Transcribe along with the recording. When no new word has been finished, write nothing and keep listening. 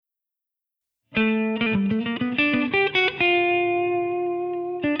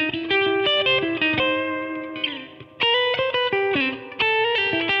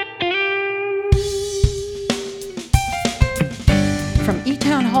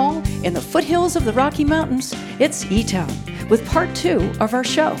Hall in the foothills of the Rocky Mountains, it's eTown with part 2 of our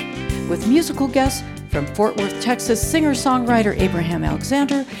show, with musical guests from Fort Worth, Texas, singer-songwriter Abraham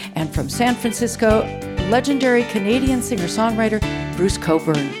Alexander, and from San Francisco, legendary Canadian singer-songwriter Bruce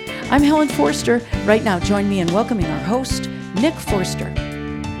Cockburn. I'm Helen Forster. Right now, join me in welcoming our host, Nick Forster.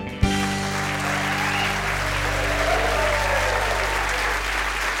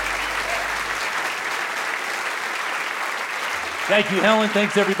 Thank you, Helen.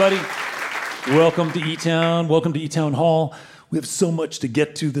 Thanks, everybody. Welcome to eTown. Welcome to eTown Hall. We have so much to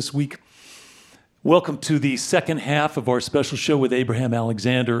get to this week. Welcome to the second half of our special show with Abraham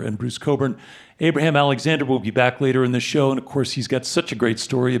Alexander and Bruce Cockburn. Abraham Alexander will be back later in the show, and of course, he's got such a great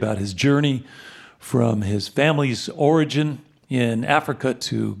story about his journey from his family's origin in Africa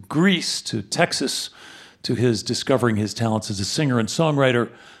to Greece to Texas to his discovering his talents as a singer and songwriter.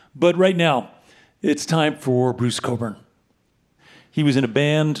 But right now, it's time for Bruce Cockburn. He was in a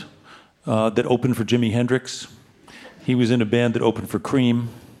band that opened for Jimi Hendrix. He was in a band that opened for Cream,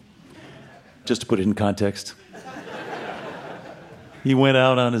 just to put it in context. He went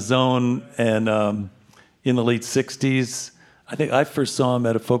out on his own, and in the late 60s, I think I first saw him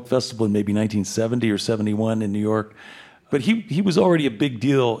at a folk festival in maybe 1970 or 71 in New York. But he was already a big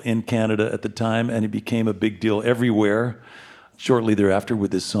deal in Canada at the time, and he became a big deal everywhere shortly thereafter with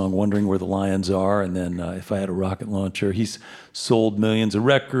this song, Wondering Where the Lions Are, and then If I Had a Rocket Launcher. He's sold millions of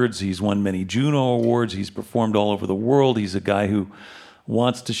records. He's won many Juno Awards. He's performed all over the world. He's a guy who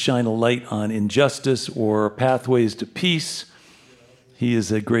wants to shine a light on injustice or pathways to peace. He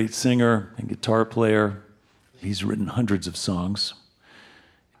is a great singer and guitar player. He's written hundreds of songs.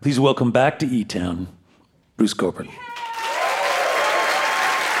 Please welcome back to eTown, Bruce Cockburn.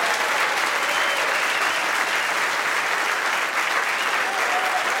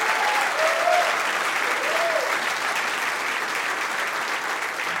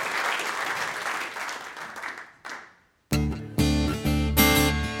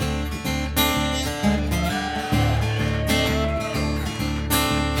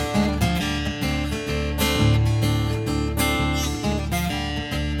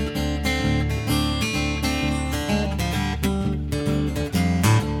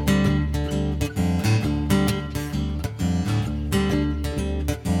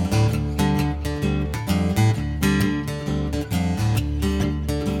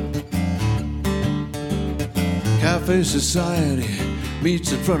 Cafe society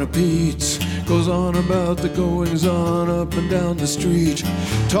meets in front of Pete's, goes on about the goings on up and down the street.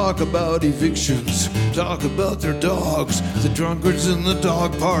 Talk about evictions, talk about their dogs, the drunkards in the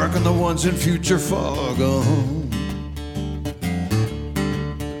dog park and the ones in future fog.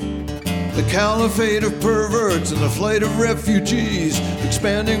 The caliphate of perverts and the flight of refugees,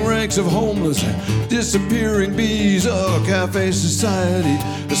 expanding ranks of homeless and disappearing bees. Oh, cafe society,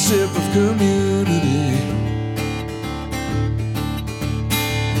 a sip of community.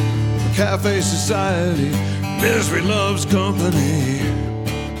 Cafe society, misery loves company.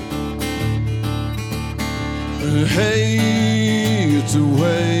 Hey, it's a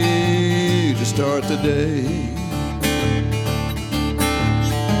way to start the day.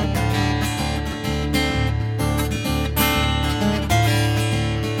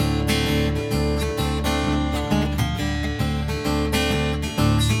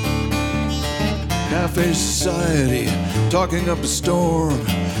 Cafe society, talking up a storm.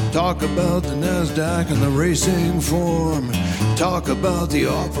 Talk about the NASDAQ and the racing form. Talk about the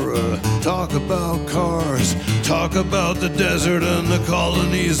opera. Talk about cars. Talk about the desert and the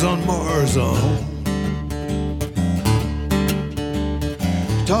colonies on Mars.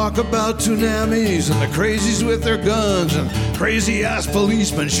 Talk about tsunamis and the crazies with their guns and crazy-ass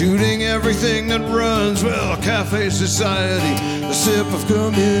policemen shooting everything that runs. Well, cafe society, a sip of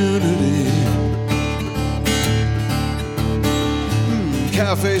community.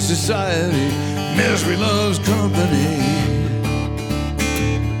 Cafe society, misery loves company.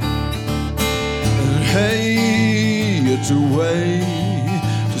 And hey, it's a way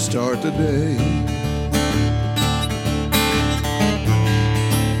to start the day.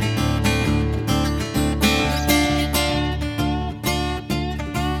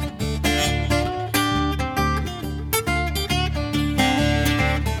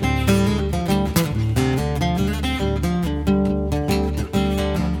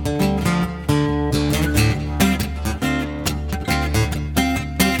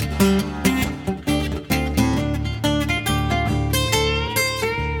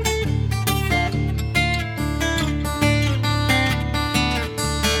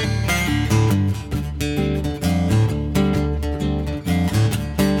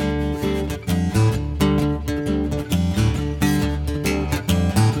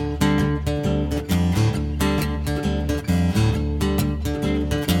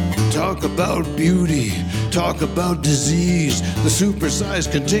 about beauty, talk about disease, the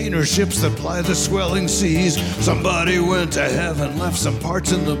supersized container ships that ply the swelling seas. Somebody went to heaven, left some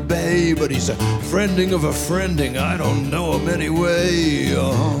parts in the bay, but he's a friending of a friending, I don't know him anyway.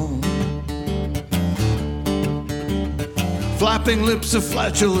 Flapping lips of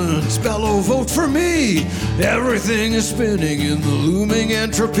flatulence, bellow, vote for me. Everything is spinning in the looming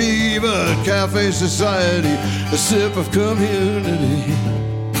entropy, but cafe society, a sip of community.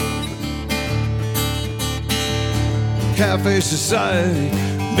 Cafe society,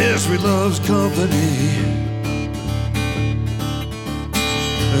 misery loves company.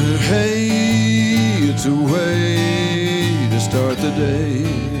 And hey, it's a way to start the day.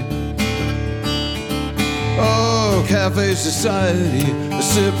 Oh, cafe society, a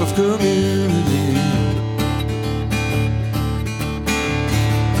sip of community.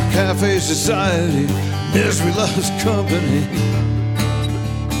 Cafe society, misery loves company.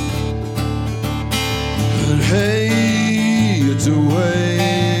 And hey, it's a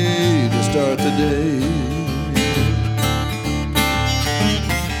way to start the day.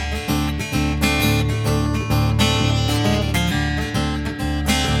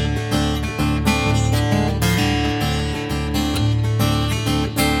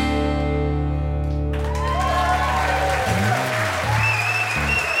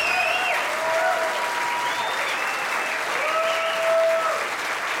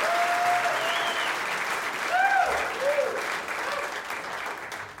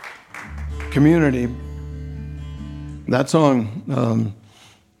 Community. That song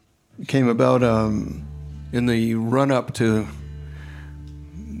came about in the run-up to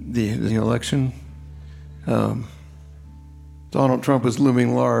the election. Donald Trump was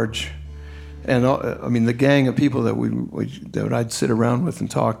looming large, and I mean the gang of people that I'd sit around with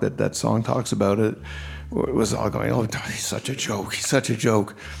and talk, that song talks about it, was all going, "Oh, he's such a joke. He's such a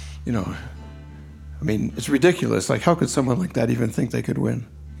joke." You know, I mean, it's ridiculous. Like, how could someone like that even think they could win?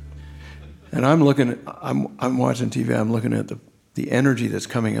 And I'm watching TV. I'm looking at the energy that's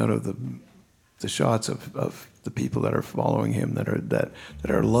coming out of the shots of the people that are following him, that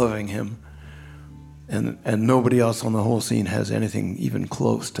are loving him, and nobody else on the whole scene has anything even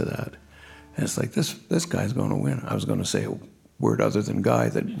close to that. And it's like this guy's going to win. I was going to say a word other than guy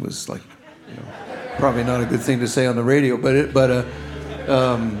that was like, you know, probably not a good thing to say on the radio, but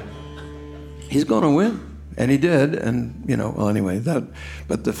he's going to win. And he did, and you know. Well, anyway,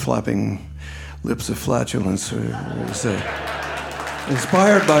 but the flapping lips of flatulence was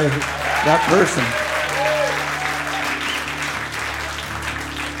inspired by that person.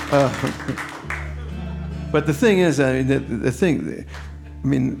 But the thing is, I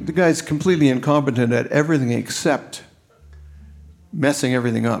mean, the guy's completely incompetent at everything except messing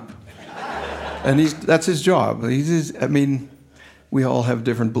everything up, and that's his job. I mean. We all have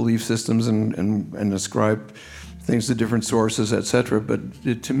different belief systems and ascribe things to different sources, etc.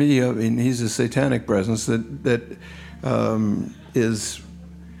 But to me, I mean, he's a satanic presence that is.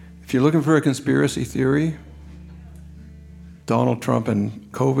 If you're looking for a conspiracy theory, Donald Trump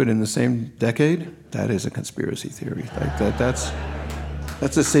and COVID in the same decade, that is a conspiracy theory. Like that's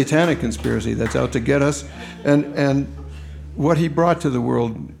a satanic conspiracy that's out to get us, and what he brought to the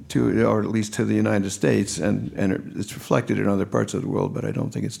world, or at least to the United States, and it's reflected in other parts of the world, but I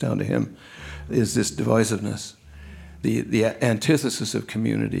don't think it's down to him, is this divisiveness, the antithesis of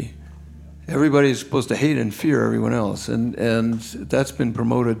community. Everybody's supposed to hate and fear everyone else, and that's been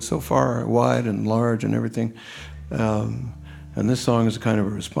promoted so far, wide and large and everything. And this song is kind of a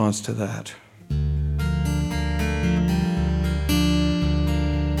response to that.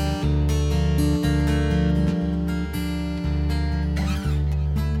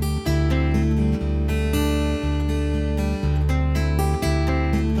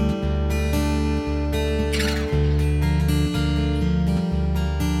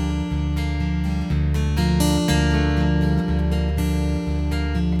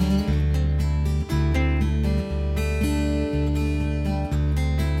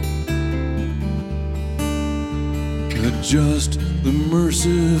 Just the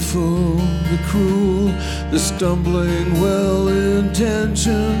merciful, the cruel, the stumbling,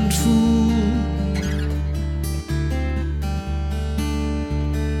 well-intentioned fool.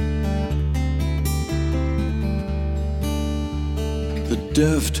 The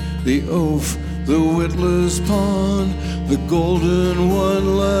deft, the oaf, the witless pawn, the golden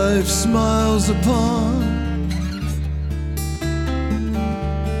one life smiles upon.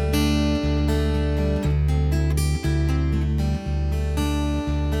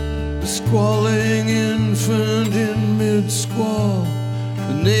 Squalling infant in mid-squall,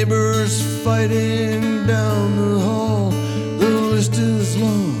 the neighbors fighting down the hall. The list is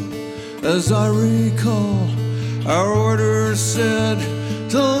long, As I recall, our order said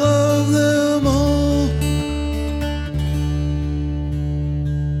to love them all.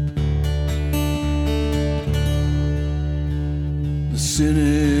 The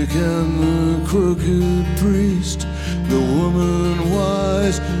cynic and the crooked priest, the woman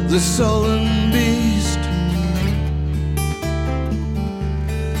wise, the sullen beast.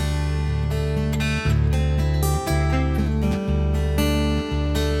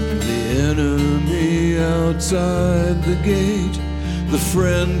 Enemy outside the gate, the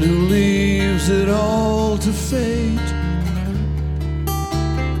friend who leaves it all to fate.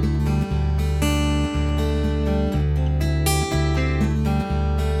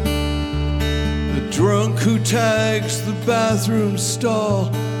 The drunk who tags the bathroom stall,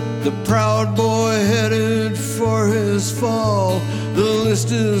 the proud boy headed for his fall. The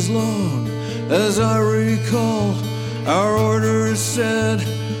list is long, as I recall, our order said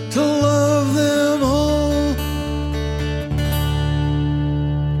to love them all.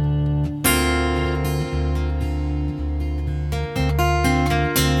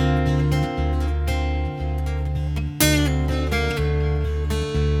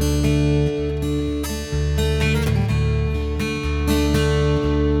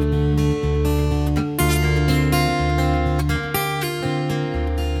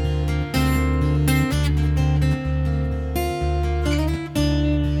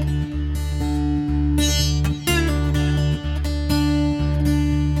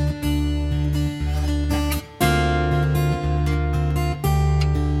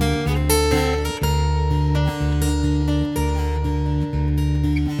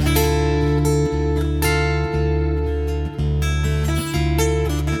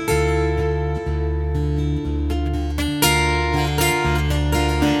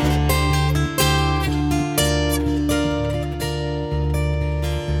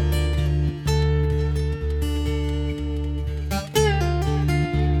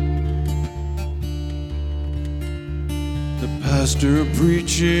 Pastor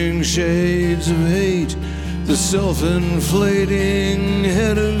preaching shades of hate, the self-inflating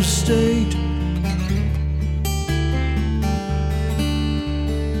head of state.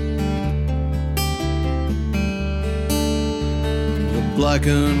 The black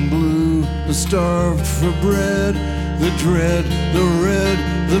and blue, the starved for bread, the dread, the red,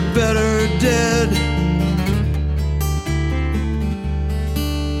 the better dead.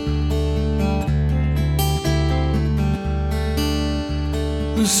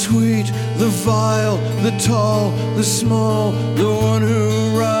 The sweet, the vile, the tall, the small, the one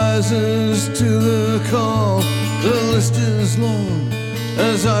who rises to the call. The list is long,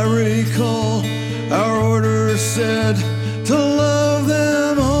 as I recall, our order said to love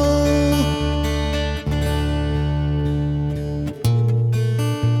them all.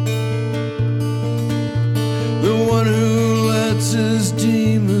 The one who lets his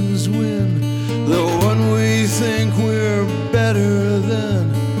demons win, the one we think we're better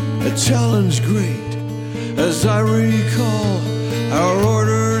than. A challenge great, as I recall, our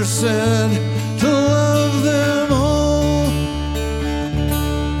order said to love them all.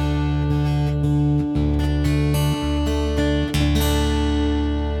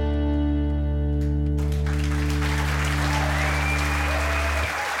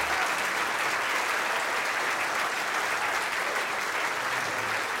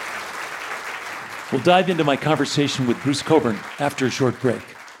 We'll dive into my conversation with Bruce Cockburn after a short break.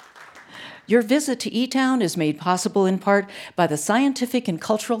 Your visit to eTown is made possible in part by the Scientific and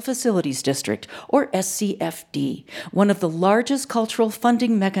Cultural Facilities District, or SCFD, one of the largest cultural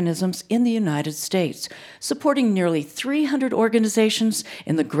funding mechanisms in the United States, supporting nearly 300 organizations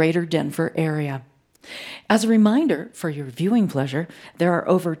in the greater Denver area. As a reminder, for your viewing pleasure, there are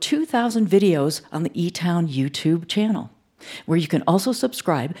over 2,000 videos on the eTown YouTube channel, where you can also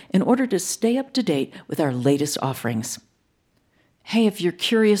subscribe in order to stay up to date with our latest offerings. Hey, if you're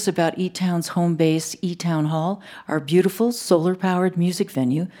curious about eTown's home base, eTown Hall, our beautiful solar-powered music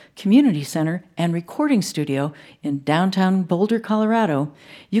venue, community center, and recording studio in downtown Boulder, Colorado,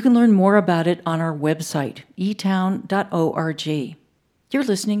 you can learn more about it on our website, eTown.org. You're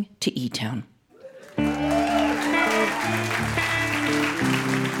listening to eTown.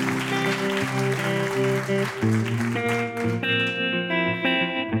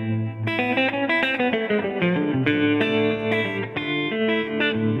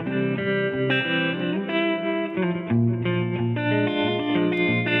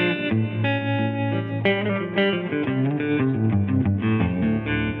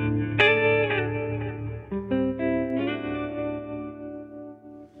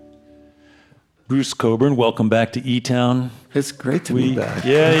 Bruce Cockburn, welcome back to eTown. It's great to be back.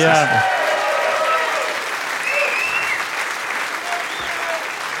 Yeah.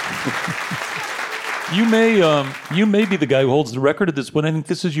 You may be the guy who holds the record at this point. I think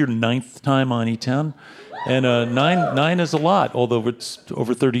this is your 9th time on eTown, and nine is a lot. Although it's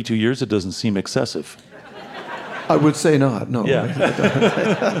over 32 years, it doesn't seem excessive. I would say not. No.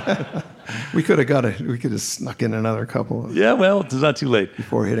 Yeah. We could have snuck in another couple. Yeah. Well, it's not too late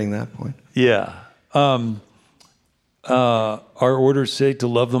Before hitting that point. Yeah. Our orders say to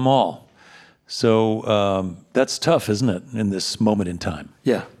love them all. So that's tough, isn't it, in this moment in time?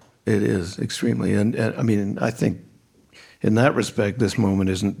 Yeah, it is extremely. And I mean, I think in that respect, this moment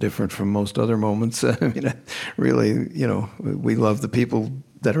isn't different from most other moments. I mean, really, we love the people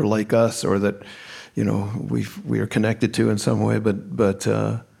that are like us or that, we are connected to in some way,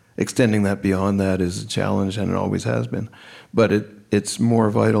 but extending that beyond that is a challenge, and it always has been. But it's more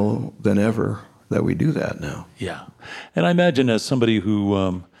vital than ever that we do that now. Yeah. And I imagine as somebody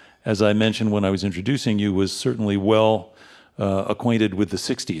who, as I mentioned when I was introducing you, was certainly well acquainted with the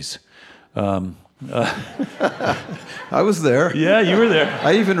 60s. I was there. Yeah, you were there.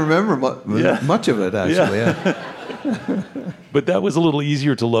 I even remember much of it, actually. Yeah. But that was a little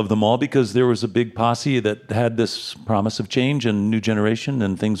easier to love them all because there was a big posse that had this promise of change and new generation,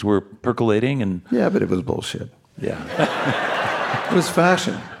 and things were percolating. And yeah, but it was bullshit. Yeah. It was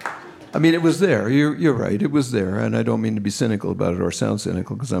fashion. I mean, it was there. You're right. It was there, and I don't mean to be cynical about it or sound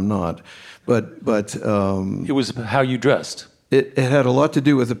cynical because I'm not. But it was how you dressed. It had a lot to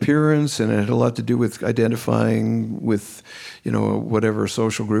do with appearance, and it had a lot to do with identifying with, whatever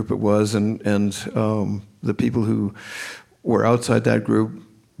social group it was, and the people who were outside that group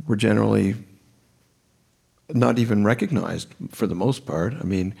were generally not even recognized for the most part. I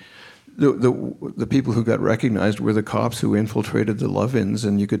mean, the people who got recognized were the cops who infiltrated the love-ins,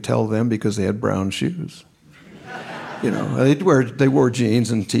 and you could tell them because they had brown shoes. They wore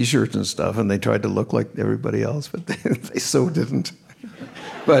jeans and T-shirts and stuff, and they tried to look like everybody else, but they so didn't.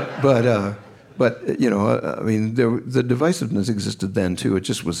 But I mean, the divisiveness existed then too. It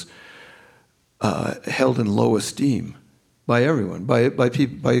just was held in low esteem by everyone, by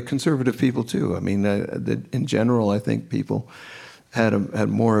conservative people too. I mean, in general, I think people had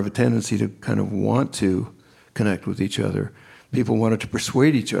more of a tendency to kind of want to connect with each other. People wanted to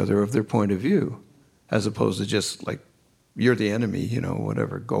persuade each other of their point of view, as opposed to just like, you're the enemy,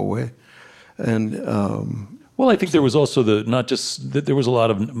 whatever, go away. And well, I think there was also there was a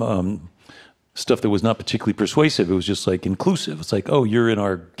lot of stuff that was not particularly persuasive. It was just like inclusive. It's like, oh, you're in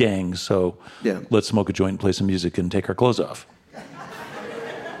our gang, so let's smoke a joint and play some music and take our clothes off.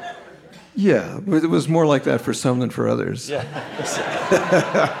 Yeah, but it was more like that for some than for others. Yeah.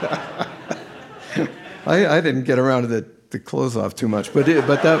 I didn't get around to the clothes off too much, but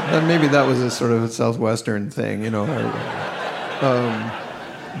that maybe that was a sort of a Southwestern thing,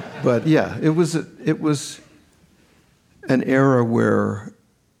 But yeah, it was an era where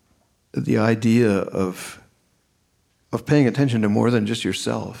the idea of paying attention to more than just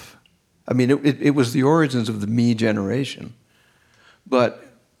yourself. I mean, it was the origins of the me generation, but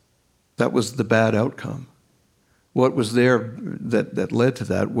that was the bad outcome. What was there that led to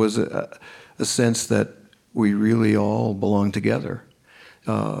that was a sense that we really all belong together.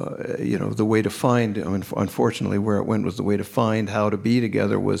 The way to find, unfortunately, where it went was the way to find how to be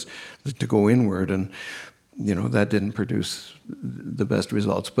together was to go inward, and that didn't produce the best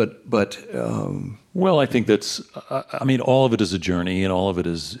results. But well, I think that's. I mean, all of it is a journey, and all of it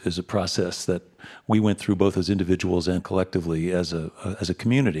is a process that we went through both as individuals and collectively as a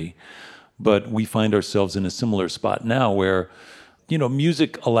community. But we find ourselves in a similar spot now where,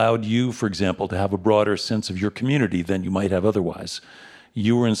 music allowed you, for example, to have a broader sense of your community than you might have otherwise.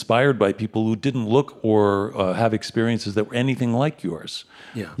 You were inspired by people who didn't look or have experiences that were anything like yours.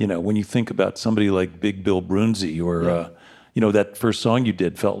 Yeah. When you think about somebody like Big Bill Brunzi or, that first song you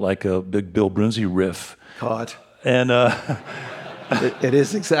did felt like a Big Bill Brunzi riff. Caught. And it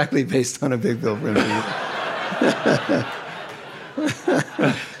is exactly based on a Big Bill Brunzi.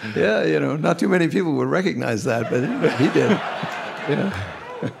 Yeah, not too many people would recognize that, but he did. Yeah.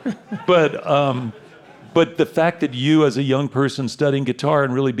 But the fact that you, as a young person studying guitar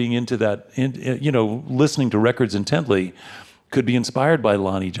and really being into that, listening to records intently, could be inspired by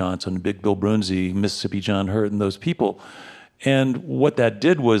Lonnie Johnson, Big Bill Brunzi, Mississippi John Hurt, and those people. And what that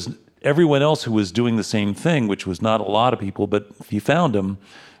did was everyone else who was doing the same thing, which was not a lot of people, but if you found them,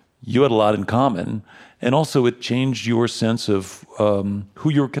 you had a lot in common. And also it changed your sense of who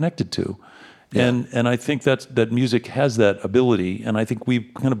you were connected to. Yeah. And I think that music has that ability, and I think we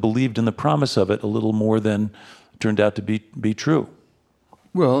kind of believed in the promise of it a little more than turned out to be true.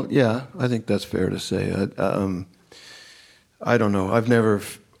 Well, yeah, I think that's fair to say. I don't know. I've never.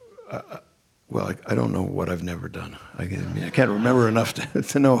 I don't know what I've never done. I can't remember enough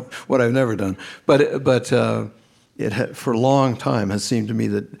to know what I've never done. But it for a long time has seemed to me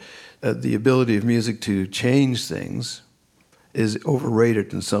that the ability of music to change things is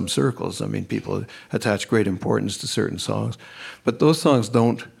overrated in some circles. I mean, people attach great importance to certain songs, but those songs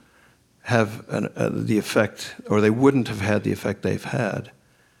don't have the effect, or they wouldn't have had the effect they've had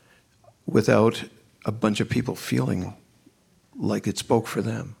without a bunch of people feeling like it spoke for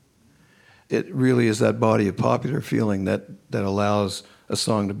them. It really is that body of popular feeling that allows a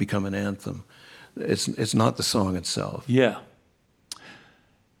song to become an anthem. It's not the song itself. Yeah.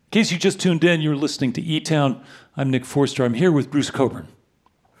 In case you just tuned in, you're listening to eTown. I'm Nick Forster. I'm here with Bruce Cockburn.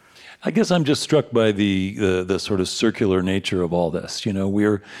 I guess I'm just struck by the sort of circular nature of all this. You know,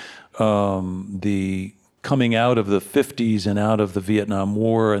 we're the coming out of the 50s and out of the Vietnam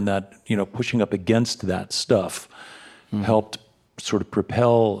War, and that, you know, pushing up against that stuff helped sort of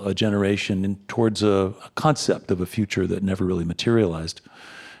propel a generation towards a concept of a future that never really materialized.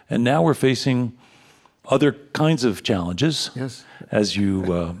 And now we're facing other kinds of challenges, yes, as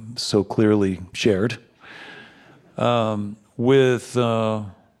you so clearly shared, with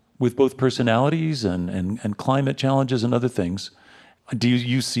both personalities and climate challenges and other things. Do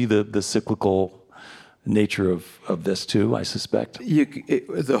you see the cyclical nature of this too, I suspect?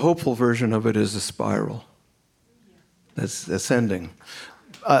 The hopeful version of it is a spiral that's ascending.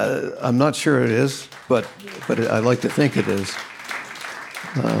 I'm not sure it is, but I like to think it is.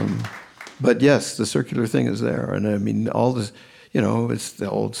 But yes, the circular thing is there. And I mean, all this, you know, it's the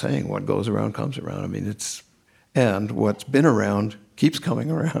old saying, what goes around comes around. I mean, and what's been around keeps coming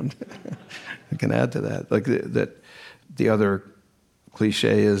around. I can add to that. Like that the other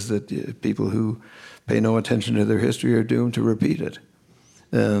cliche is that people who pay no attention to their history are doomed to repeat it.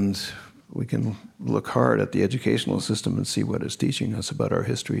 And we can look hard at the educational system and see what it's teaching us about our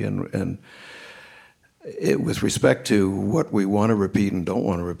history, and with respect to what we want to repeat and don't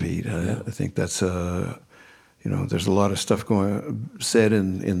want to repeat. I think that's there's a lot of stuff said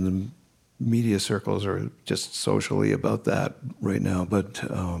in the media circles or just socially about that right now, but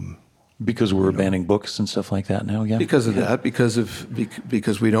because we're banning books and stuff like that now, yeah. Because of that, because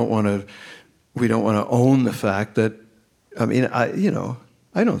we don't want to own the fact that, I mean,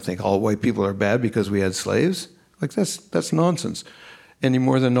 I don't think all white people are bad because we had slaves. Like that's nonsense. Any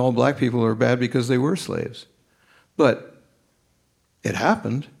more than all black people are bad because they were slaves. But it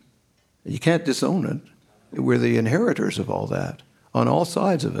happened. You can't disown it. We're the inheritors of all that on all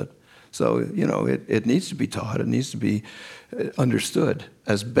sides of it. So, you know, it needs to be taught. It needs to be understood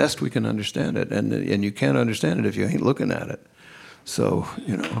as best we can understand it. And you can't understand it if you ain't looking at it. So,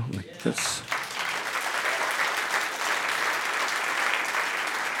 you know, that's...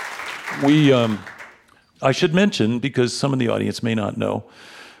 I should mention, because some of the audience may not know,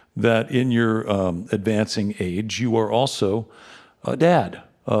 that in your advancing age, you are also a dad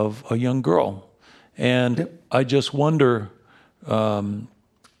of a young girl. And yep. I just wonder,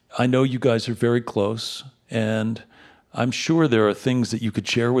 I know you guys are very close, and I'm sure there are things that you could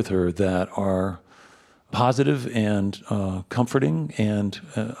share with her that are positive and comforting, and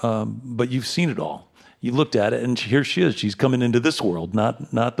but you've seen it all. You looked at it, and here she is. She's coming into this world,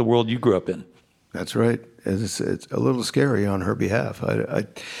 not the world you grew up in. That's right. It's a little scary on her behalf. I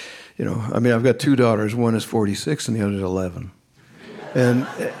mean, I've got two daughters. One is 46, and the other is 11, and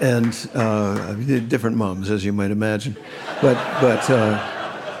different moms, as you might imagine. But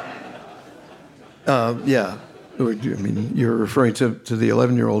yeah. I mean, you're referring to the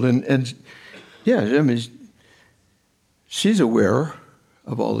 11-year-old, and yeah, I mean, she's aware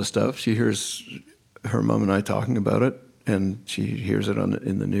of all the stuff. She hears her mom and I talking about it, and she hears it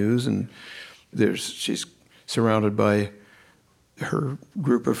in the news, and she's surrounded by her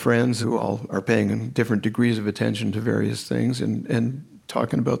group of friends who all are paying different degrees of attention to various things and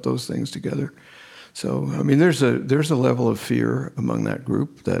talking about those things together. So, I mean, there's a level of fear among that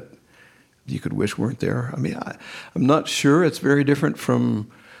group that you could wish weren't there. I mean, I'm not sure it's very different from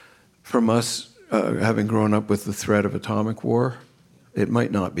us having grown up with the threat of atomic war. It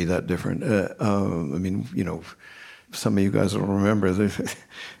might not be that different. I mean, you know, some of you guys will remember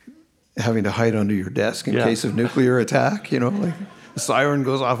having to hide under your desk in case of nuclear attack. You know, like the siren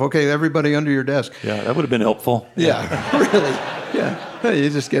goes off. Okay, everybody under your desk. Yeah, that would have been helpful. Yeah, really. Yeah, you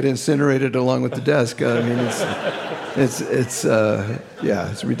just get incinerated along with the desk. I mean,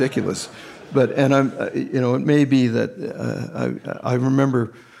 it's ridiculous. But it may be that I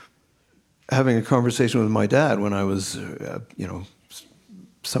remember having a conversation with my dad when I was,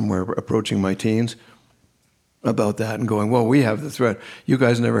 somewhere approaching my teens, about that and going, well, we have the threat. You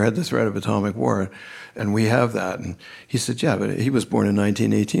guys never had the threat of atomic war, and we have that. And he said, yeah, but he was born in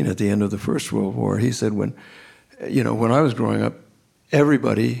 1918 at the end of the First World War. He said, when I was growing up,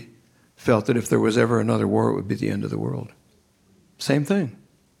 everybody felt that if there was ever another war, it would be the end of the world. Same thing,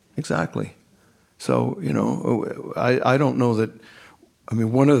 exactly. So, I don't know that,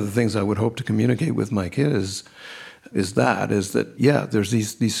 one of the things I would hope to communicate with my kid is that, yeah, there's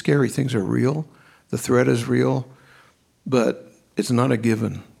these scary things are real. The threat is real, but it's not a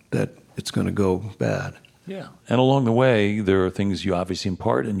given that it's going to go bad. Yeah, and along the way, there are things you obviously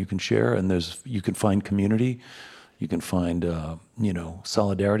impart and you can share, and you can find community, you can find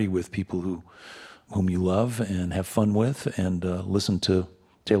solidarity with people whom you love and have fun with, and listen to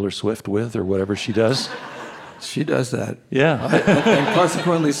Taylor Swift with, or whatever she does. She does that. Yeah. And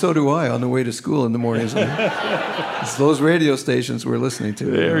consequently, so do I on the way to school in the mornings. It's those radio stations we're listening to.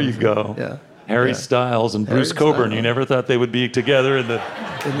 There you go. Yeah. Harry Styles and Bruce Cockburn. Styles. You never thought they would be together, and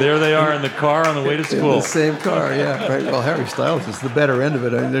there they are in the car on the way to school. In the same car, yeah. Right. Well, Harry Styles is the better end of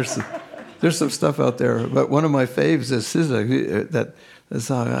it. There's some stuff out there, but one of my faves is that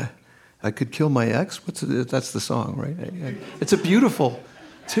song. I could kill my ex. That's the song, right? It's a beautiful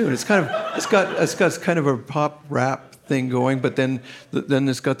tune. It's got kind of a pop rap thing going, but then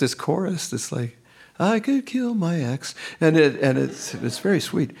it's got this chorus that's like, I could kill my ex, and it's very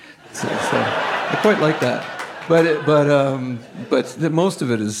sweet. So I quite like that, but most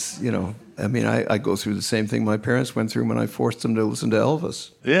of it is, I go through the same thing my parents went through when I forced them to listen to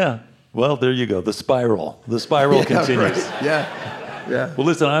Elvis. Yeah. Well, there you go. The spiral continues. Right. Yeah. Well,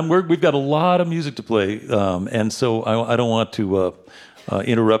 listen, we've got a lot of music to play, and so I don't want to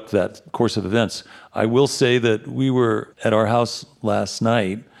interrupt that course of events. I will say that we were at our house last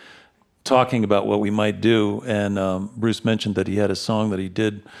night talking about what we might do, and Bruce mentioned that he had a song that he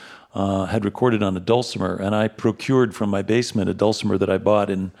had recorded on a dulcimer, and I procured from my basement a dulcimer that I bought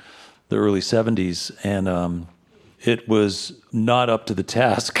in the early 70s, and it was not up to the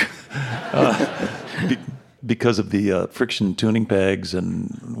task because of the friction tuning pegs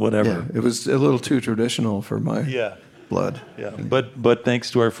and whatever. Yeah, it was a little too traditional for my blood. Yeah, but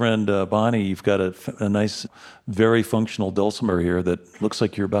thanks to our friend Bonnie, you've got a nice, very functional dulcimer here that looks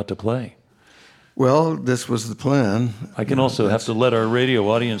like you're about to play. Well, this was the plan. I can also have to let our radio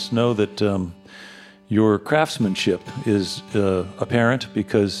audience know that your craftsmanship is apparent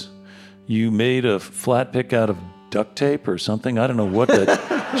because you made a flat pick out of duct tape or something. I don't know what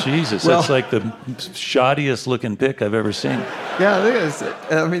that... Jesus, that's like the shoddiest looking pick I've ever seen. Yeah, it is.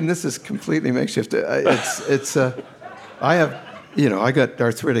 This is completely makeshift. I got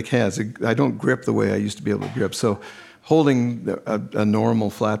arthritic hands. I don't grip the way I used to be able to grip. So holding a normal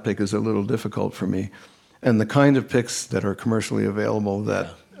flat pick is a little difficult for me. And the kind of picks that are commercially available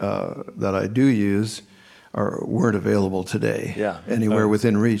that I do use weren't available today anywhere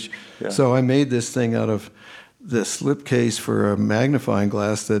within reach. Yeah. So I made this thing out of the slipcase for a magnifying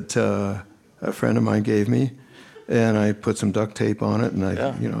glass that a friend of mine gave me, and I put some duct tape on it, and that's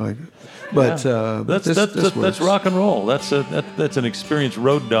rock and roll. That's an experienced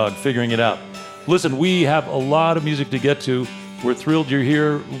road dog figuring it out. Listen, we have a lot of music to get to. We're thrilled you're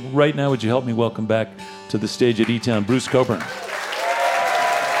here right now. Would you help me welcome back to the stage at eTown, Bruce Cockburn?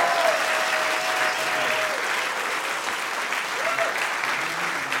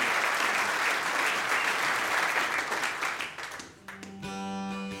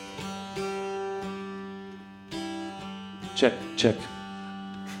 Check.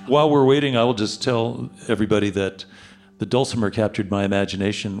 While we're waiting, I will just tell everybody that the dulcimer captured my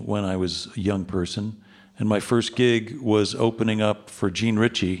imagination when I was a young person, and my first gig was opening up for Gene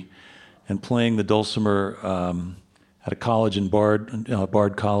Ritchie and playing the dulcimer at a college in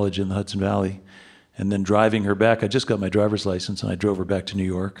Bard College in the Hudson Valley, and then driving her back. I just got my driver's license, and I drove her back to New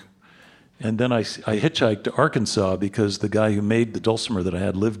York. And then I hitchhiked to Arkansas because the guy who made the dulcimer that I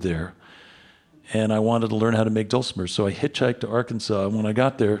had lived there, and I wanted to learn how to make dulcimers. So I hitchhiked to Arkansas, and when I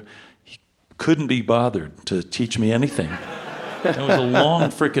got there, he couldn't be bothered to teach me anything. It was a long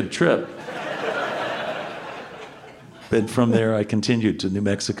frickin' trip. And from there, I continued to New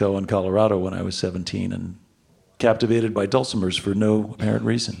Mexico and Colorado when I was 17, and captivated by dulcimers for no apparent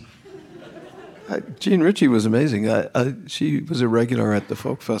reason. Gene Ritchie was amazing. She was a regular at the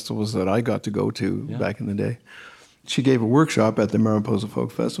folk festivals that I got to go to back in the day. She gave a workshop at the Mariposa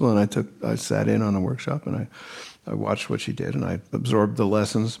Folk Festival, and I sat in on a workshop, and I watched what she did, and I absorbed the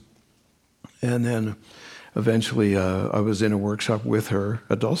lessons. And then eventually I was in a workshop with her,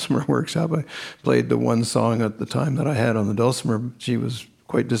 a dulcimer workshop. I played the one song at the time that I had on the dulcimer. She was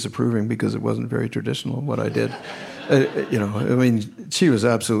quite disapproving because it wasn't very traditional what I did. She was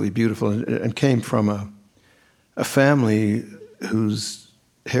absolutely beautiful and came from a family whose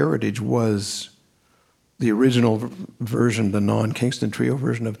heritage was the original version, the non-Kingston Trio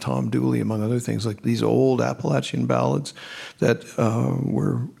version of Tom Dooley, among other things, like these old Appalachian ballads that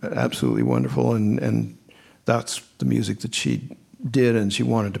were absolutely wonderful, and that's the music that she did, and she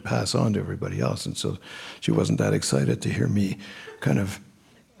wanted to pass on to everybody else, and so she wasn't that excited to hear me kind of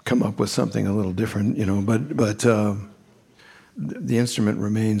come up with something a little different, but the instrument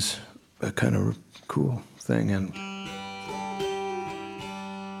remains a kind of cool thing, and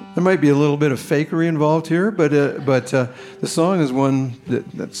there might be a little bit of fakery involved here, but the song is one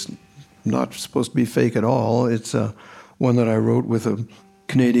that's not supposed to be fake at all. It's one that I wrote with a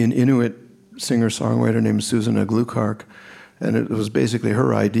Canadian Inuit singer-songwriter named Susan Aglukark, and it was basically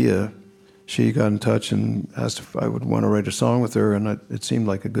her idea. She got in touch and asked if I would want to write a song with her, and it seemed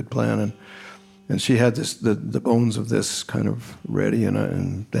like a good plan. And she had the bones of this kind of ready,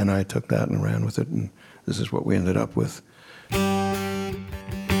 and then I took that and ran with it, and this is what we ended up with.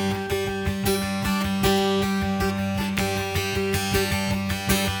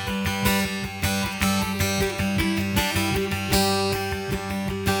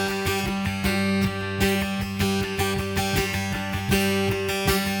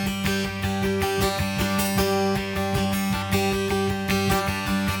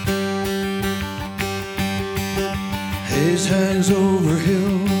 Haze hangs over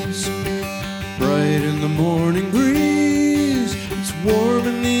hills, bright in the morning breeze. It's warm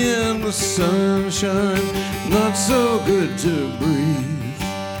in the endless sunshine, not so good to breathe.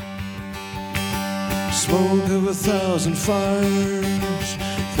 Smoke of 1,000 fires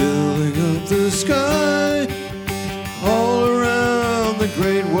filling up the sky. All around the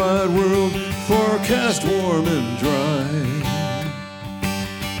great wide world, forecast warm and dry.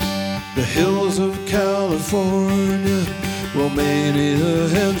 The hills of California, Romania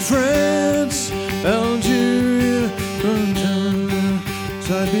and France, Algeria, Montana,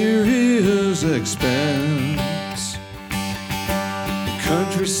 Siberia's expanse. The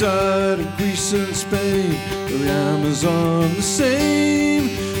countryside of Greece and Spain, the Amazon the same.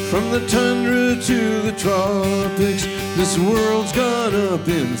 From the tundra to the tropics, this world's gone up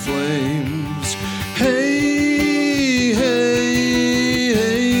in flames. Hey, hey,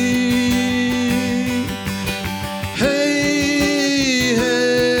 hey.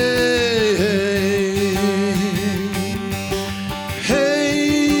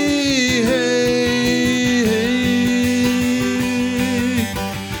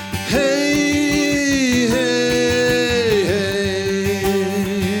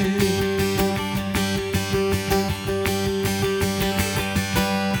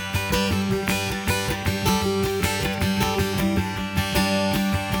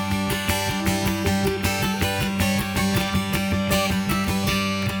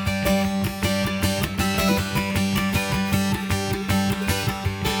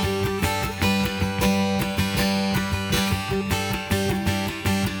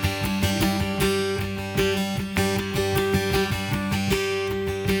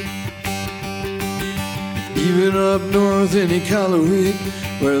 Even up north in Iqaluit,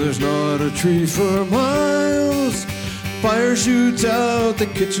 where there's not a tree for miles, fire shoots out the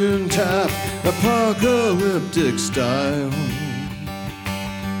kitchen tap, apocalyptic style.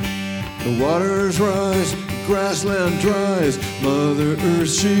 The waters rise, the grassland dries, Mother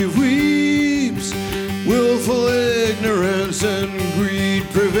Earth she weeps. Willful ignorance and greed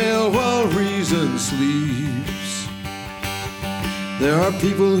prevail while reason sleeps. There are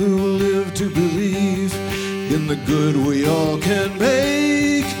people who live to believe in the good we all can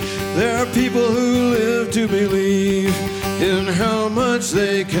make. There are people who live to believe in how much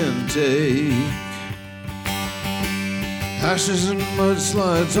they can take. Ashes and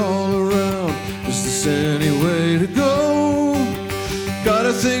mudslides all around. Is this any way to go?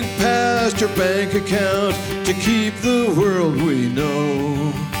 Gotta think past your bank account to keep the world we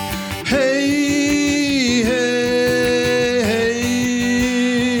know. Hey, hey, hey.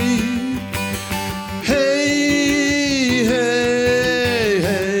 Hey, hey,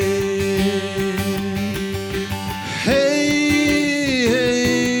 hey. Hey, hey,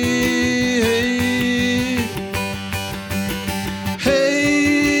 hey.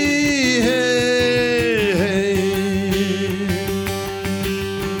 Hey, hey, hey.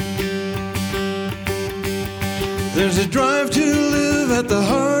 There's a drive to live at the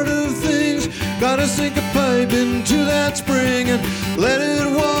heart of things. Gotta sink a pipe into that spring and let it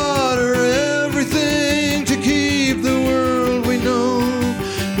water everything to keep the world we know.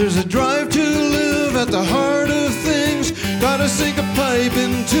 There's a drive to live at the heart of things. Gotta sink a pipe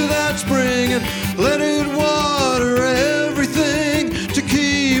into that spring and let it water everything to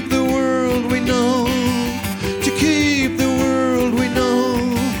keep the world we know. To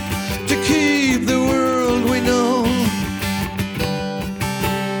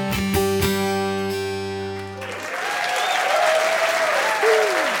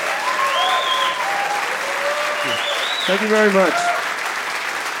Thank you very much.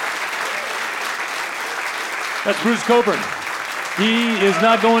 That's Bruce Cockburn. He is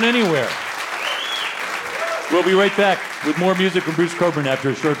not going anywhere. We'll be right back with more music from Bruce Cockburn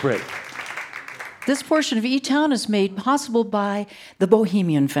after a short break. This portion of eTown is made possible by the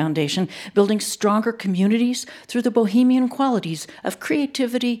Bohemian Foundation, building stronger communities through the bohemian qualities of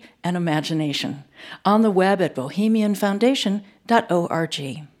creativity and imagination. On the web at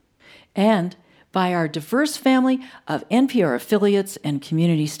bohemianfoundation.org. And by our diverse family of NPR affiliates and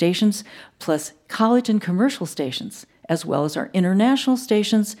community stations, plus college and commercial stations, as well as our international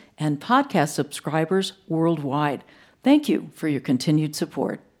stations and podcast subscribers worldwide. Thank you for your continued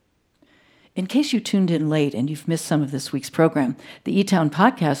support. In case you tuned in late and you've missed some of this week's program, the eTown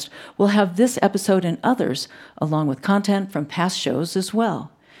podcast will have this episode and others, along with content from past shows as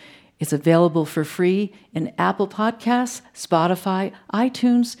well. It's available for free in Apple Podcasts, Spotify,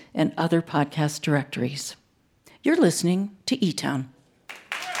 iTunes, and other podcast directories. You're listening to eTown.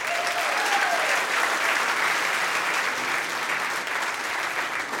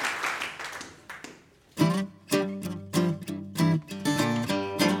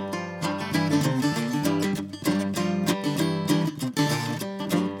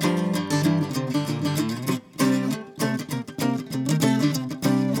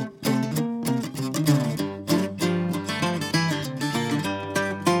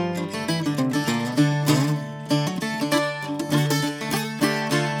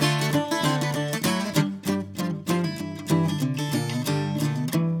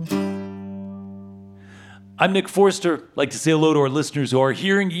 I'm Nick Forster. I'd like to say hello to our listeners who are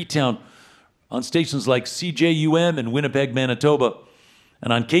hearing eTown on stations like CJUM in Winnipeg, Manitoba,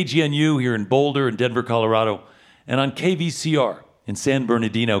 and on KGNU here in Boulder and Denver, Colorado, and on KVCR in San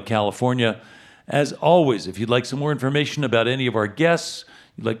Bernardino, California. As always, if you'd like some more information about any of our guests,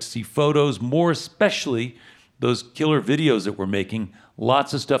 you'd like to see photos, more especially those killer videos that we're making,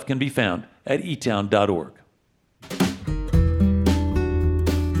 lots of stuff can be found at eTown.org.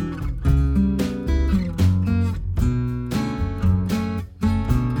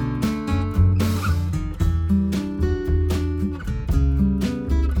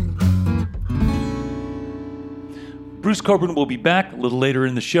 Bruce Cockburn will be back a little later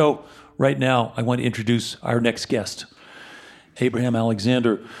in the show. Right now, I want to introduce our next guest. Abraham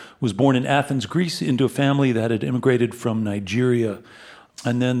Alexander was born in Athens, Greece, into a family that had immigrated from Nigeria.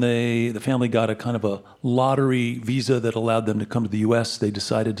 And then the family got a kind of a lottery visa that allowed them to come to the U.S. They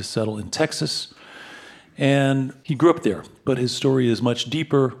decided to settle in Texas. And he grew up there, but his story is much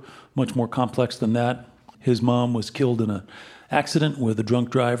deeper, much more complex than that. His mom was killed in an accident with a drunk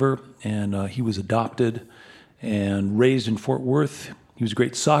driver, and he was adopted and raised in Fort Worth. He was a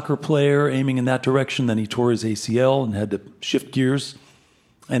great soccer player, aiming in that direction. Then he tore his ACL and had to shift gears.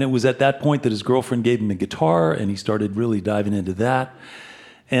 And it was at that point that his girlfriend gave him a guitar, and he started really diving into that.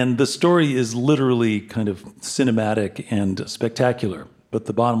 And the story is literally kind of cinematic and spectacular. But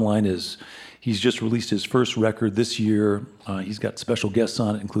the bottom line is he's just released his first record this year. He's got special guests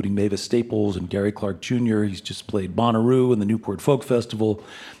on it, including Mavis Staples and Gary Clark Jr. He's just played Bonnaroo and the Newport Folk Festival,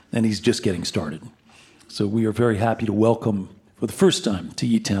 and he's just getting started. So we are very happy to welcome, for the first time to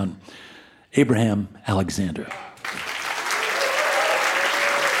eTown, Abraham Alexander.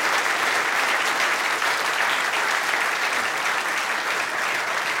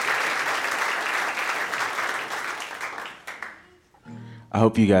 I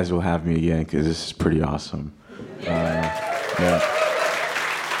hope you guys will have me again because this is pretty awesome.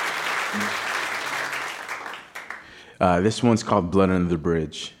 This one's called Blood Under the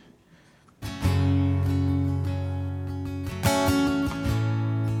Bridge.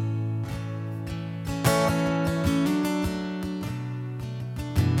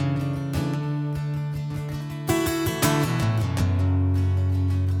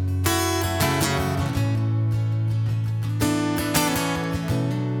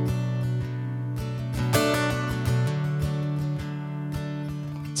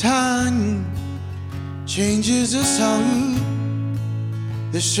 Time changes us all.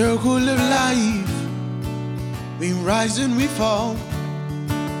 The circle of life, we rise and we fall.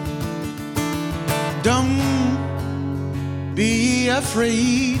 Don't be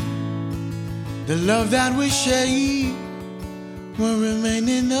afraid. The love that we share will remain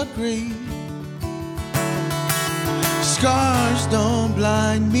in the grave. Scars don't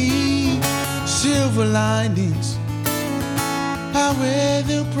blind me, silver linings, I wear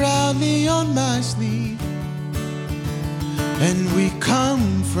them proudly on my sleeve. And we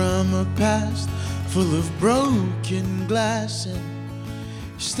come from a past full of broken glass and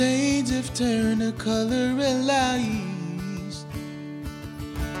stains of turn a color and lies.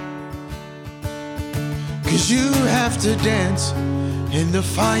 'Cause you have to dance in the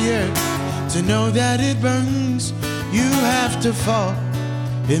fire to know that it burns. You have to fall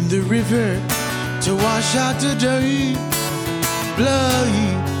in the river to wash out the dirt. Blood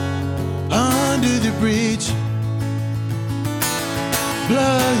under the bridge.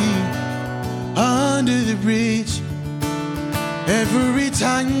 Blood under the bridge. Every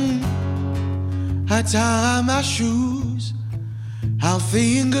time I tie my shoes, I'll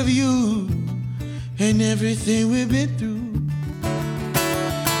think of you and everything we've been through.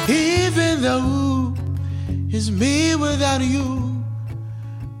 Even though it's me without you,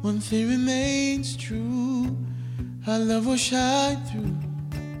 one thing remains true, our love will shine through.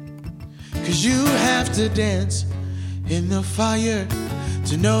 'Cause you have to dance in the fire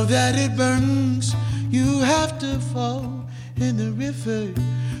to know that it burns. You have to fall in the river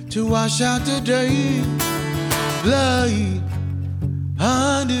to wash out the dirt. Blood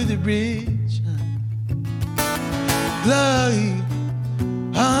under the bridge. Blood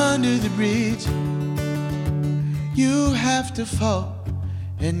under the bridge. You have to fall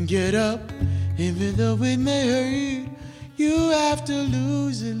and get up, even though it may hurt. You have to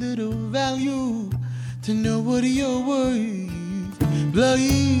lose a little value to know what you're worth. Blood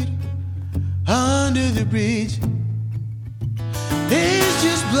under the bridge. It's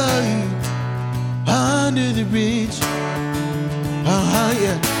just blood under the bridge.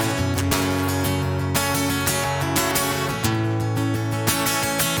 Yeah.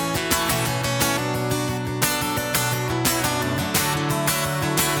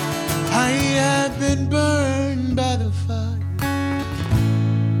 I have been burned by the fire,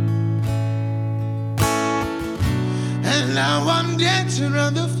 and now I'm dancing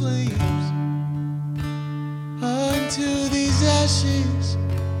around the flames until these ashes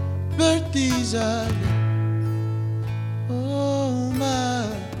burn these eyes. Oh my,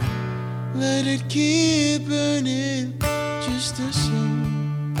 let it keep burning just the same.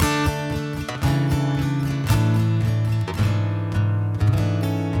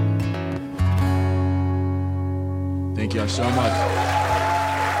 Thank y'all so much.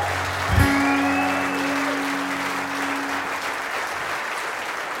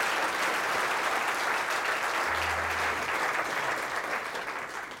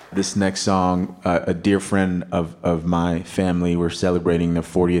 This next song, a dear friend of my family, we're celebrating their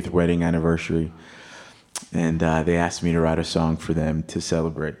 40th wedding anniversary. And they asked me to write a song for them to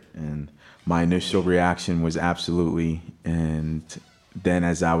celebrate. And my initial reaction was absolutely. And then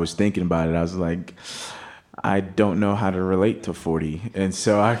as I was thinking about it, I was like, I don't know how to relate to 40. And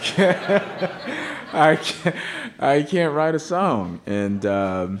so I can't write a song.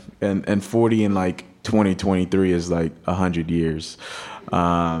 And 40 in like 2023 is like 100 years.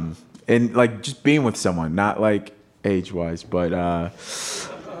 And like just being with someone, not like age-wise, but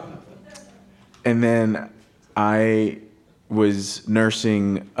and then I was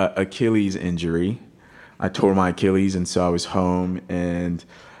nursing a Achilles injury. I tore my Achilles, and so I was home and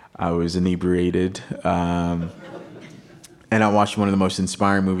I was inebriated. And I watched one of the most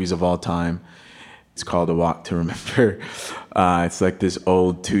inspiring movies of all time. It's called A Walk to Remember. It's like this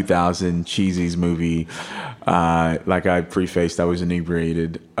old 2000 cheesies movie. Like I prefaced, I was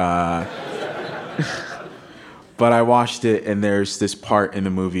inebriated. But I watched it, and there's this part in the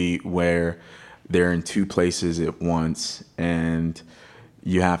movie where they're in two places at once, and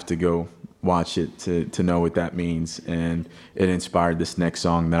you have to go watch it to know what that means. And it inspired this next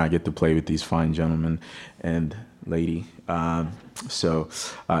song that I get to play with these fine gentlemen and lady. So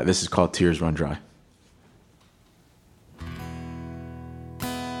this is called Tears Run Dry.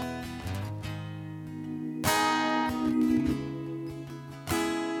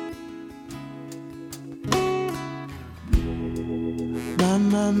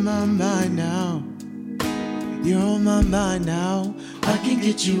 My mind now. You're on my mind now. I can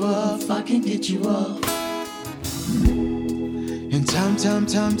get you off, I can get you off. And time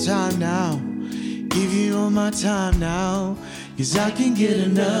now. Give you all my time now. 'Cause I can get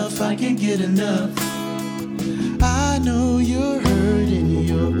enough, I can get enough. I know you're hurting,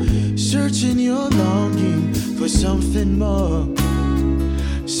 you're searching, you're longing for something more.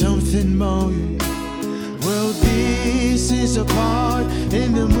 Something more. Well, this is a part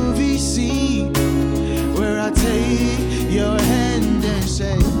in the movie scene where I take your hand and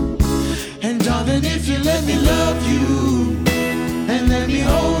say, and darling, if you let me love you and let me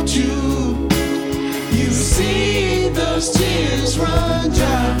hold you, you see those tears run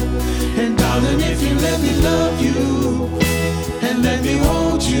dry. And darling, if you let me love you and let me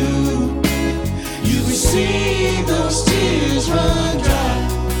hold you, you see those tears run dry.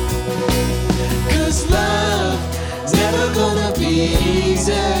 'Cause love's never gonna be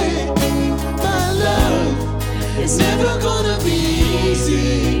easy. My love It's never gonna be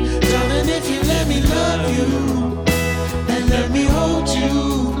easy, darling, if you let me love you and let me hold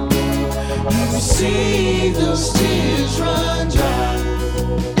you. You see those tears run dry.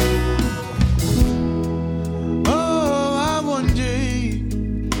 Oh, I wonder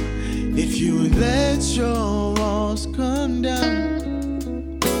if you would let your walls come down.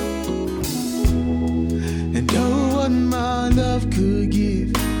 And know what my love could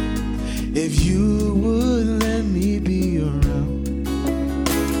give if you would let me be around.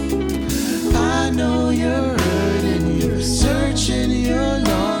 I know you're hurting, you're searching, you're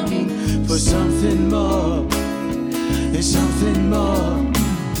longing for something more. There's something more.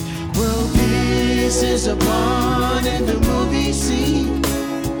 Well, this is a part in the movie scene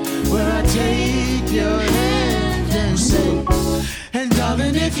where I take your hand and say, and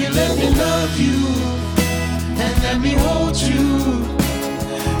darling, if you let me love you and let me hold you,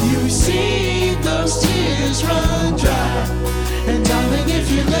 you see those tears run dry. And darling, if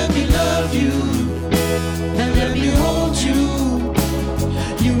you let me love you and let me hold you,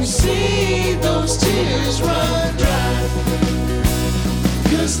 you see those tears run dry.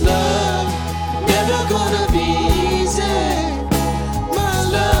 'Cause love never gonna be easy. My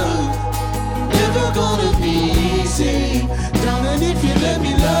love never gonna be easy. Darling, if you let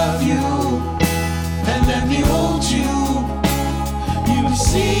me love you and let me hold you, you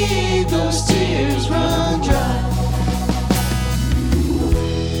see those tears run dry.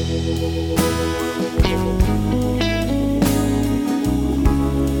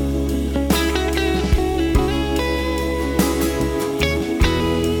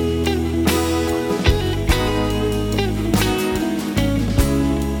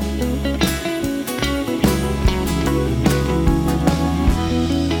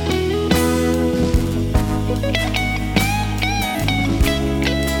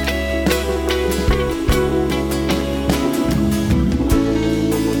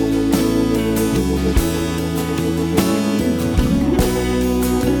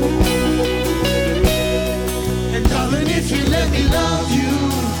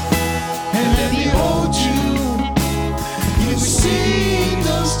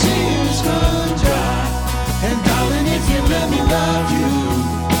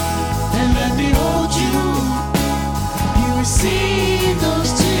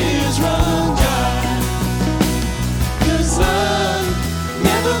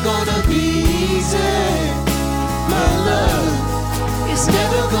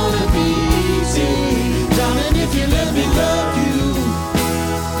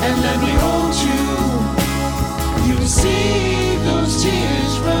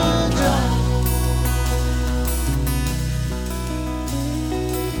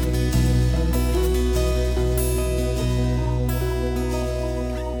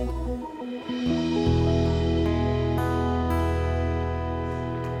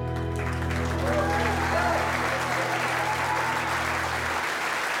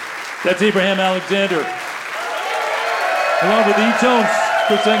 That's Abraham Alexander. Along with the eTones,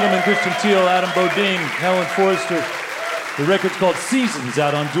 Chris Engelman, Christian Teal, Adam Bodine, Helen Forrester. The record's called Seasons,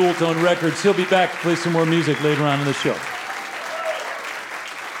 out on Dual Tone Records. He'll be back to play some more music later on in the show.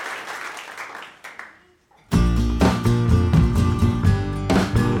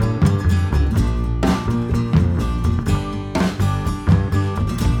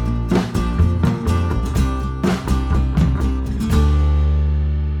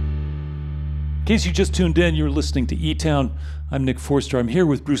 In case you just tuned in, you're listening to eTown. I'm Nick Forster. I'm here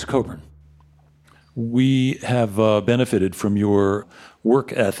with Bruce Cockburn. We have benefited from your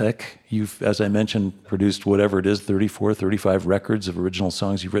work ethic. You've, as I mentioned, produced whatever it is, 34, 35 records of original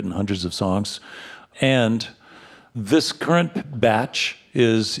songs. You've written hundreds of songs. And this current batch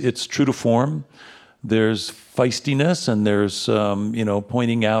it's true to form. There's feistiness and there's,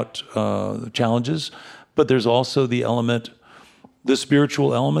 pointing out challenges. But there's also the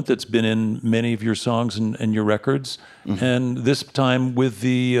spiritual element that's been in many of your songs and your records. Mm-hmm. And this time with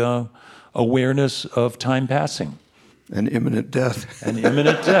the awareness of time passing. And imminent death.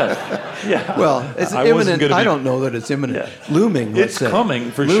 Yeah. Well, it's imminent. I don't know that it's imminent. Yeah. Looming, let's say. It's coming,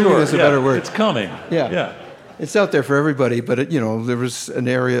 for Looming sure. Looming is a better word. It's coming. Yeah. It's out there for everybody, but there was an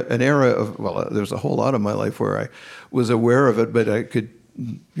era of, there's a whole lot of my life where I was aware of it, but I could,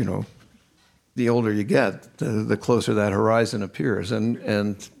 the older you get, the closer that horizon appears,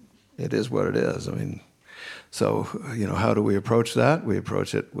 and it is what it is. I mean, so how do we approach that? We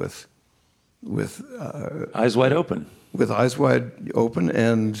approach it with eyes wide open. With eyes wide open,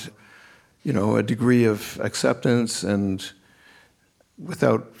 and a degree of acceptance, and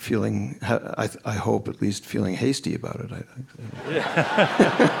without feeling, I hope at least feeling hasty about it. I think. Yeah.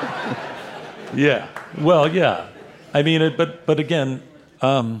 Yeah. Well, yeah. I mean, but again,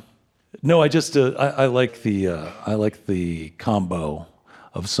 no. I just I like the combo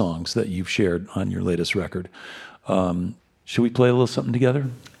of songs that you've shared on your latest record. Should we play a little something together?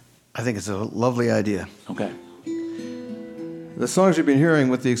 I think it's a lovely idea. Okay. The songs you've been hearing,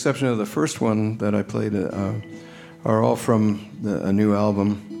 with the exception of the first one that I played, are all from a new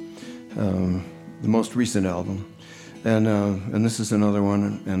album, the most recent album, and this is another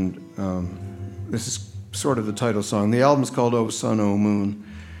one, and this is sort of the title song. The album's called "Oh Sun, Oh Moon,"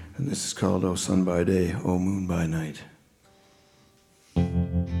 and this is called "Oh Sun by Day, Oh Moon by Night."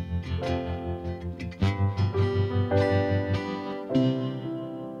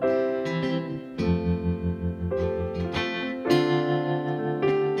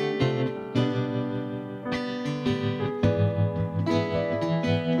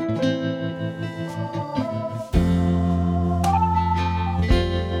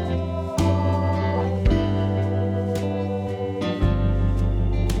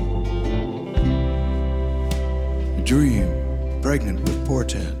 Dream, pregnant with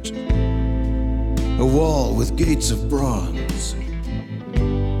portent, a wall with gates of bronze,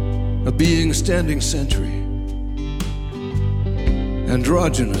 a being standing sentry,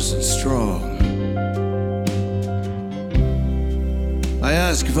 androgynous and strong. I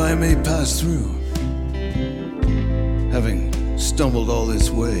ask if I may pass through, having stumbled all this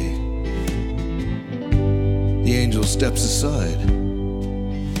way. The angel steps aside.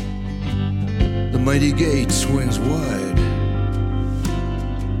 The mighty gate swings wide.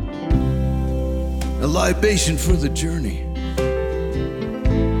 A libation for the journey.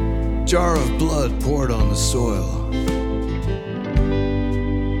 Jar of blood poured on the soil.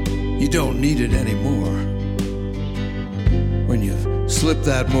 You don't need it anymore when you've slipped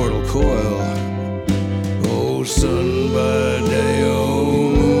that mortal coil. Oh, sun by day, oh,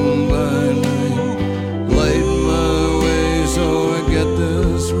 moon by night. Light my way so I get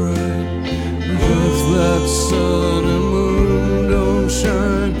this right. If that sun and moon don't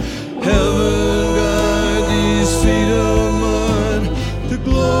shine, heaven guide these feet of mine to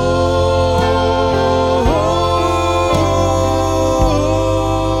glory.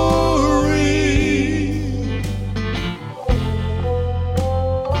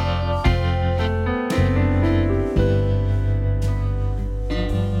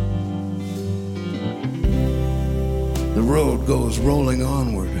 The road goes rolling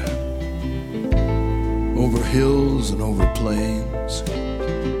onward, over hills and over plains,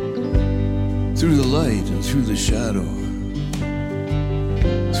 through the light and through the shadow,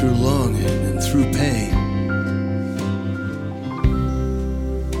 through longing and through pain.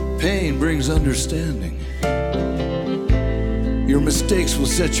 Pain brings understanding. Your mistakes will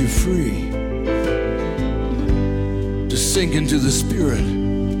set you free to sink into the spirit,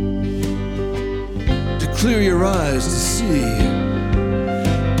 to clear your eyes to see.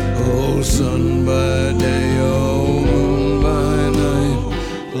 Oh, sun by day, oh, moon by night.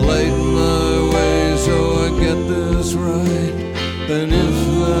 Light my way so I get this right. And if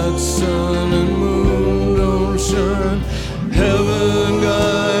that sun and moon don't shine, heaven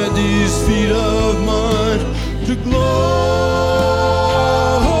guide these feet of mine to glory.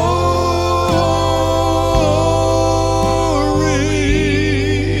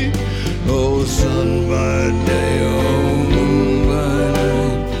 Oh, sun by day, oh, moon by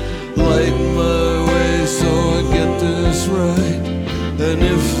night. Light my way so I get this right. And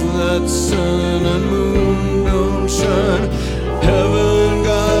if that sun and moon don't shine, heaven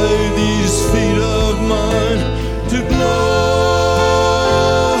guide these feet of mine to glory.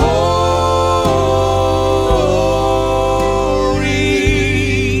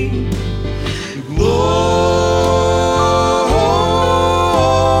 Glory.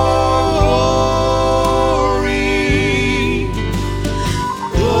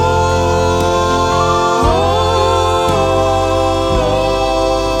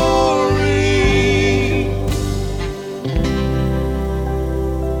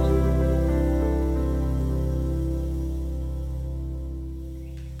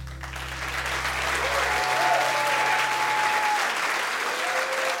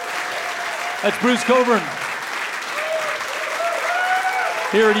 That's Bruce Cockburn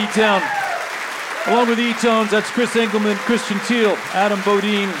here at eTown. Along with eTones, that's Chris Engelman, Christian Teal, Adam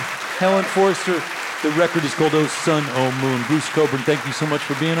Bodine, Helen Forster. The record is called Oh Sun, Oh Moon. Bruce Cockburn, thank you so much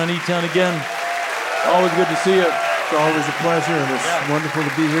for being on eTown again. Always good to see you. It's always a pleasure, and it's wonderful to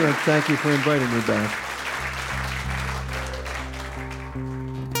be here, and thank you for inviting me back.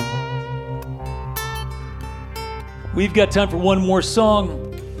 We've got time for one more song.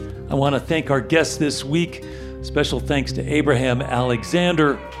 I want to thank our guests this week. Special thanks to Abraham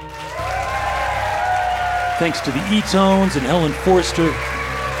Alexander Thanks to the eTones and Helen Forster.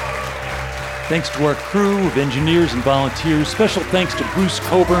 Thanks to our crew of engineers and volunteers. Special thanks to Bruce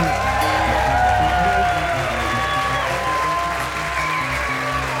Cockburn.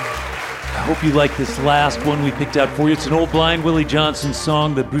 I hope you like this last one we picked out for you. It's an old Blind Willie Johnson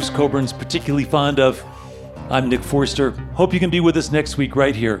song that Bruce Cockburn's particularly fond of. I'm Nick Forster. Hope you can be with us next week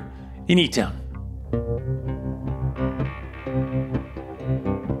right here in eTown.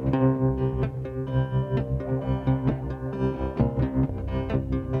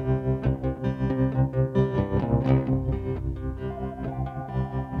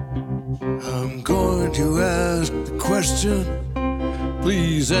 I'm going to ask the question.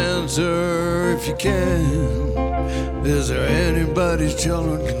 Please answer if you can. Is there anybody's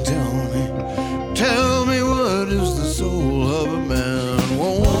children can tell me? Tell me what is the soul of a man?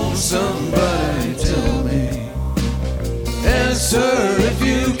 Won't somebody tell me? Answer if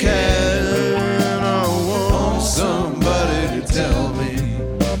you can. I want somebody to tell me.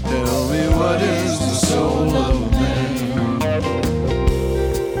 Tell me what is the soul of a man?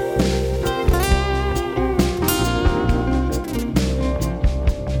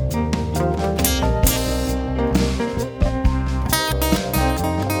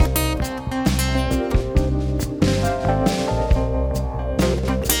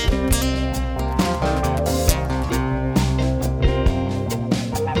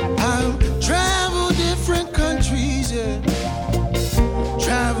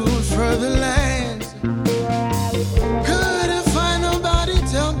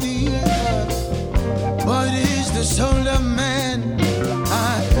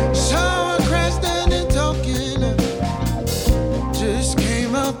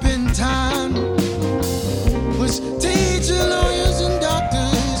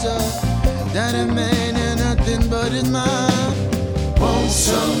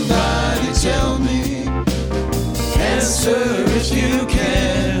 Somebody tell me, answer if you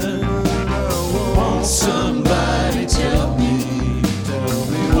can. Won't somebody tell me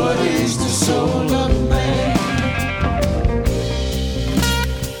what is the soul of man?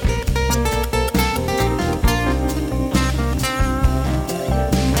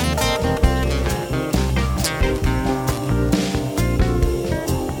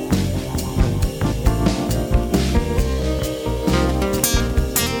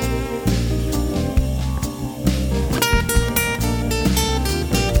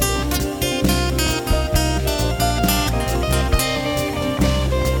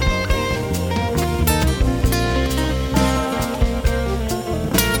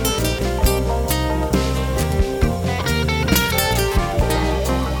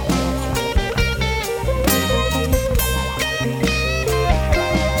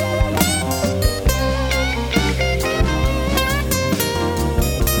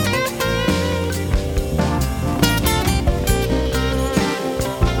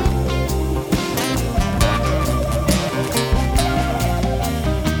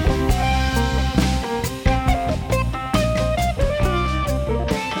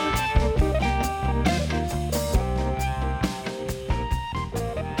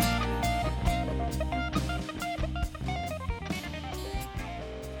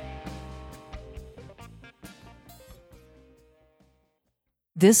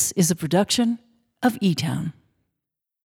 This is a production of eTown.